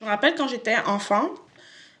Je me rappelle quand j'étais enfant,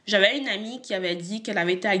 j'avais une amie qui avait dit qu'elle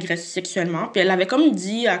avait été agressée sexuellement, puis elle avait comme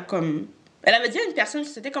dit à comme... Elle avait dit à une personne qui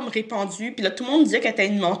s'était comme répandue, puis là, tout le monde disait qu'elle était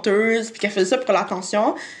une menteuse, puis qu'elle faisait ça pour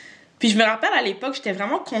l'attention. Puis je me rappelle, à l'époque, j'étais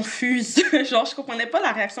vraiment confuse. Genre, je comprenais pas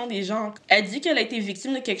la réaction des gens. Elle dit qu'elle a été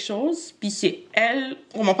victime de quelque chose, puis c'est elle...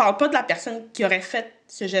 On ne parle pas de la personne qui aurait fait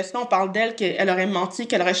ce geste-là, on parle d'elle, qu'elle aurait menti,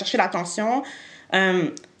 qu'elle aurait cherché l'attention.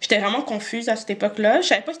 J'étais vraiment confuse à cette époque-là. Je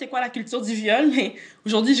savais pas c'était quoi la culture du viol, mais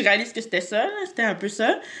aujourd'hui, je réalise que c'était ça, là. C'était un peu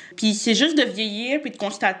ça. Puis c'est juste de vieillir puis de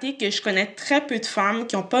constater que je connais très peu de femmes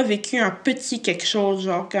qui ont pas vécu un petit quelque chose,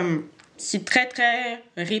 genre comme... C'est très, très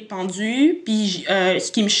répandu. Puis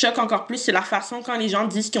ce qui me choque encore plus, c'est la façon quand les gens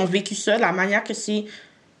disent qu'ils ont vécu ça, la manière que c'est...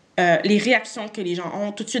 les réactions que les gens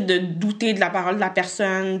ont, tout de suite de douter de la parole de la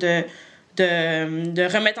personne,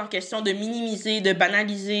 de remettre en question, de minimiser, de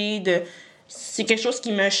banaliser, c'est quelque chose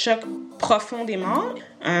qui me choque profondément.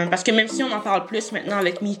 Parce que même si on en parle plus maintenant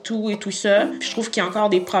avec MeToo et tout ça, je trouve qu'il y a encore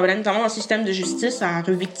des problèmes, notamment dans le système de justice, ça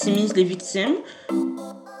revictimise les victimes.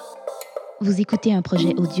 Vous écoutez un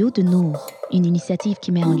projet audio de Nour, une initiative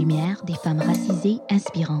qui met en lumière des femmes racisées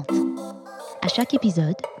inspirantes. À chaque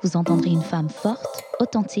épisode, vous entendrez une femme forte,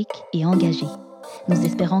 authentique et engagée. Nous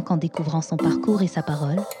espérons qu'en découvrant son parcours et sa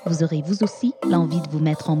parole, vous aurez vous aussi l'envie de vous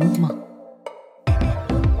mettre en mouvement.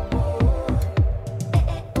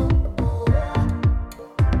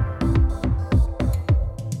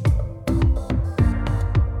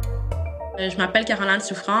 Je m'appelle Caroline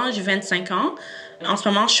Souffrant, j'ai 25 ans. En ce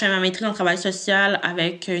moment, je fais ma maîtrise en travail social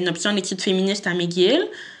avec une option d'études féministes à McGill.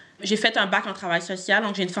 J'ai fait un bac en travail social,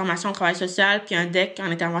 donc j'ai une formation en travail social puis un DEC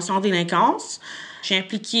en intervention en délinquance. J'ai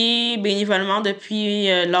impliqué bénévolement depuis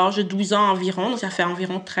l'âge de 12 ans environ, donc ça fait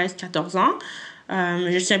environ 13-14 ans.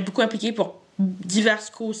 Je suis beaucoup impliquée pour diverses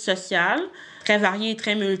causes sociales, très variées et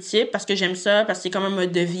très multiples, parce que j'aime ça, parce que c'est comme un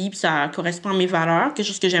mode de vie, puis ça correspond à mes valeurs, quelque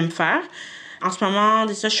chose que j'aime faire. En ce moment,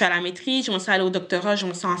 je suis à la maîtrise, je me sens aller au doctorat, je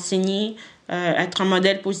me sens enseigner, être un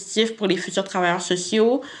modèle positif pour les futurs travailleurs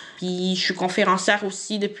sociaux. Puis je suis conférencière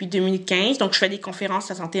aussi depuis 2015, donc je fais des conférences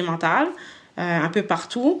sur la santé mentale un peu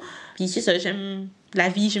partout. Puis c'est ça, j'aime la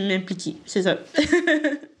vie, j'aime m'impliquer, c'est ça.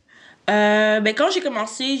 Quand j'ai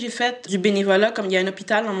commencé, j'ai fait du bénévolat, comme il y a un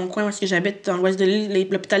hôpital dans mon coin parce que j'habite dans l'ouest de l'île,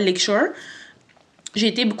 l'hôpital Lakeshore. J'ai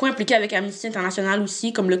été beaucoup impliquée avec Amnesty International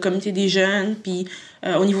aussi, comme le comité des jeunes, puis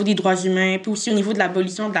au niveau des droits humains, puis aussi au niveau de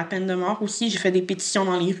l'abolition de la peine de mort aussi. J'ai fait des pétitions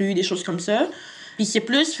dans les rues, des choses comme ça. Puis c'est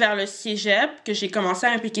plus vers le cégep que j'ai commencé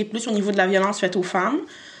à impliquer plus au niveau de la violence faite aux femmes.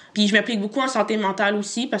 Puis je m'implique beaucoup en santé mentale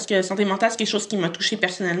aussi, parce que santé mentale, c'est quelque chose qui m'a touchée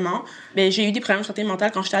personnellement. J'ai eu des problèmes de santé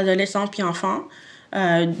mentale quand j'étais adolescente puis enfant.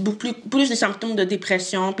 Plus des symptômes de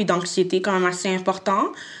dépression puis d'anxiété quand même assez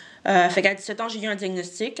importants. Fait qu'à 17 ans, j'ai eu un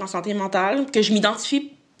diagnostic en santé mentale que je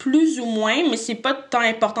m'identifie plus ou moins, mais c'est pas tant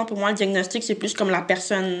important pour moi le diagnostic, c'est plus comme la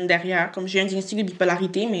personne derrière. Comme j'ai un diagnostic de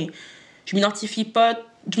bipolarité, mais je m'identifie pas,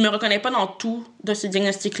 je me reconnais pas dans tout de ce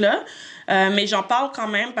diagnostic-là. Mais j'en parle quand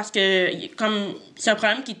même parce que comme c'est un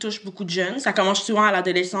problème qui touche beaucoup de jeunes. Ça commence souvent à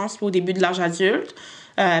l'adolescence puis au début de l'âge adulte.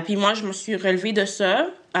 Puis moi, je me suis relevée de ça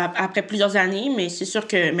après plusieurs années, mais c'est sûr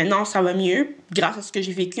que maintenant, ça va mieux grâce à ce que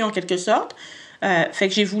j'ai vécu en quelque sorte. Fait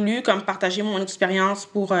que j'ai voulu comme partager mon expérience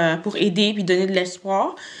pour aider puis donner de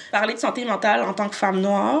l'espoir. Parler de santé mentale en tant que femme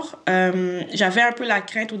noire, j'avais un peu la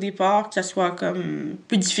crainte au départ que ça soit comme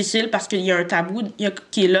plus difficile parce qu'il y a un tabou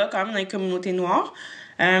qui est là quand même dans les communautés noires.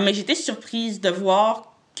 Mais j'étais surprise de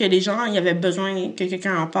voir que les gens, il y avait besoin que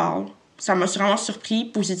quelqu'un en parle. Ça m'a vraiment surpris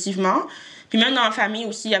positivement. Puis même dans ma famille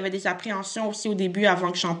aussi, il y avait des appréhensions aussi au début avant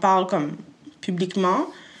que j'en parle comme publiquement.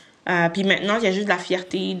 Puis maintenant, il y a juste de la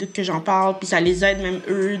fierté que j'en parle, puis ça les aide même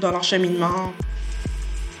eux dans leur cheminement.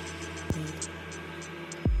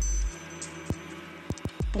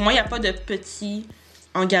 Pour moi, il n'y a pas de petit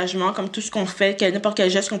engagement, comme tout ce qu'on fait, n'importe quel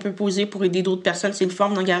geste qu'on peut poser pour aider d'autres personnes, c'est une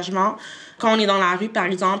forme d'engagement. Quand on est dans la rue, par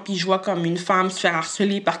exemple, puis je vois comme une femme se faire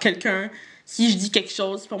harceler par quelqu'un, si je dis quelque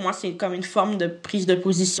chose, pour moi, c'est comme une forme de prise de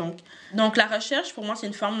position. Donc, la recherche, pour moi, c'est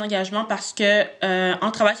une forme d'engagement parce que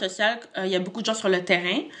en travail social, il y a beaucoup de gens sur le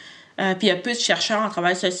terrain, puis il y a peu de chercheurs en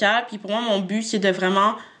travail social. Puis pour moi, mon but, c'est de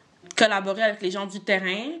vraiment collaborer avec les gens du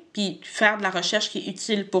terrain, puis faire de la recherche qui est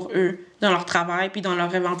utile pour eux dans leur travail, puis dans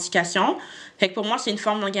leurs revendications. Fait que pour moi, c'est une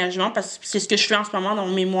forme d'engagement parce que c'est ce que je fais en ce moment dans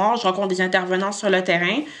mon mémoire. Je rencontre des intervenants sur le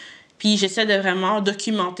terrain, puis j'essaie de vraiment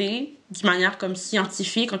documenter d'une manière comme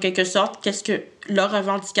scientifique, en quelque sorte, qu'est-ce que leurs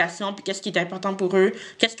revendications, puis qu'est-ce qui est important pour eux,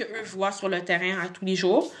 qu'est-ce que eux voient sur le terrain à tous les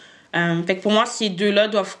jours. Fait que pour moi, ces deux-là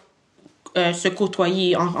doivent se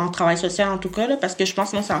côtoyer en travail social, en tout cas, là, parce que je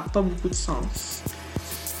pense que sinon, ça n'a pas beaucoup de sens.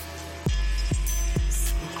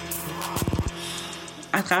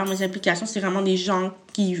 À à travers mes implications, c'est vraiment des gens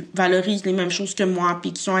qui valorisent les mêmes choses que moi,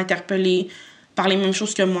 puis qui sont interpellés par les mêmes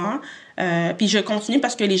choses que moi. Puis je continue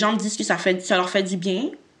parce que les gens me disent que ça leur fait du bien.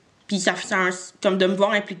 Puis comme de me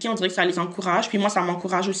voir impliquée, on dirait que ça les encourage. Puis moi, ça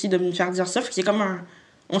m'encourage aussi de me faire dire ça. Fait que c'est comme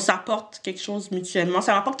on s'apporte quelque chose mutuellement.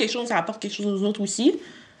 Ça m'apporte quelque chose, ça apporte quelque chose aux autres aussi.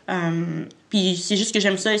 Puis c'est juste que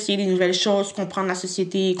j'aime ça, essayer des nouvelles choses, comprendre la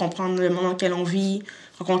société, comprendre le monde dans lequel on vit,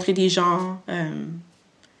 rencontrer des gens.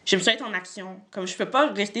 J'aime ça être en action. Comme je peux pas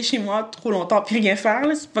rester chez moi trop longtemps puis rien faire.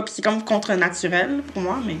 Là. C'est comme contre-naturel pour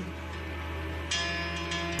moi, mais...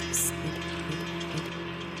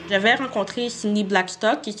 J'avais rencontré Cindy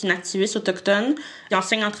Blackstock, qui est une activiste autochtone qui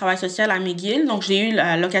enseigne en travail social à McGill. Donc, j'ai eu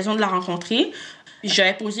l'occasion de la rencontrer.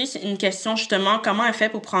 J'avais posé une question, justement, comment elle fait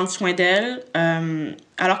pour prendre soin d'elle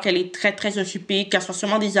alors qu'elle est très, très occupée, qu'elle reçoit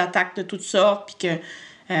sûrement des attaques de toutes sortes, puis qu'elle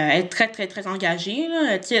est très, très, très engagée.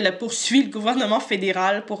 Là. Elle a poursuivi le gouvernement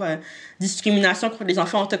fédéral pour discrimination contre les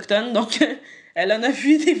enfants autochtones. Donc, elle en a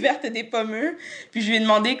vu des vertes et des pommeux. Puis je lui ai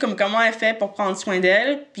demandé comment elle fait pour prendre soin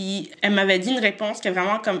d'elle. Puis elle m'avait dit une réponse qui a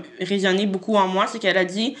vraiment résonné beaucoup en moi. C'est qu'elle a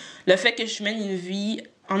dit le fait que je mène une vie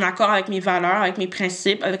en accord avec mes valeurs, avec mes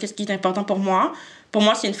principes, avec ce qui est important pour moi,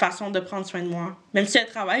 c'est une façon de prendre soin de moi. Même si elle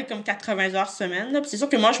travaille comme 80 heures semaine. Là. Puis c'est sûr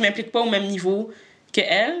que moi, je m'implique pas au même niveau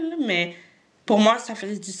qu'elle, mais pour moi, ça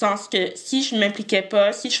faisait du sens que si je m'impliquais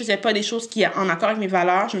pas, si je faisais pas des choses qui sont en accord avec mes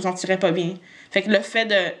valeurs, je me sentirais pas bien. Fait que le fait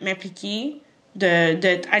de m'impliquer,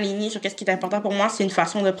 d'être alignée sur ce qui est important pour moi, c'est une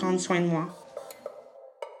façon de prendre soin de moi.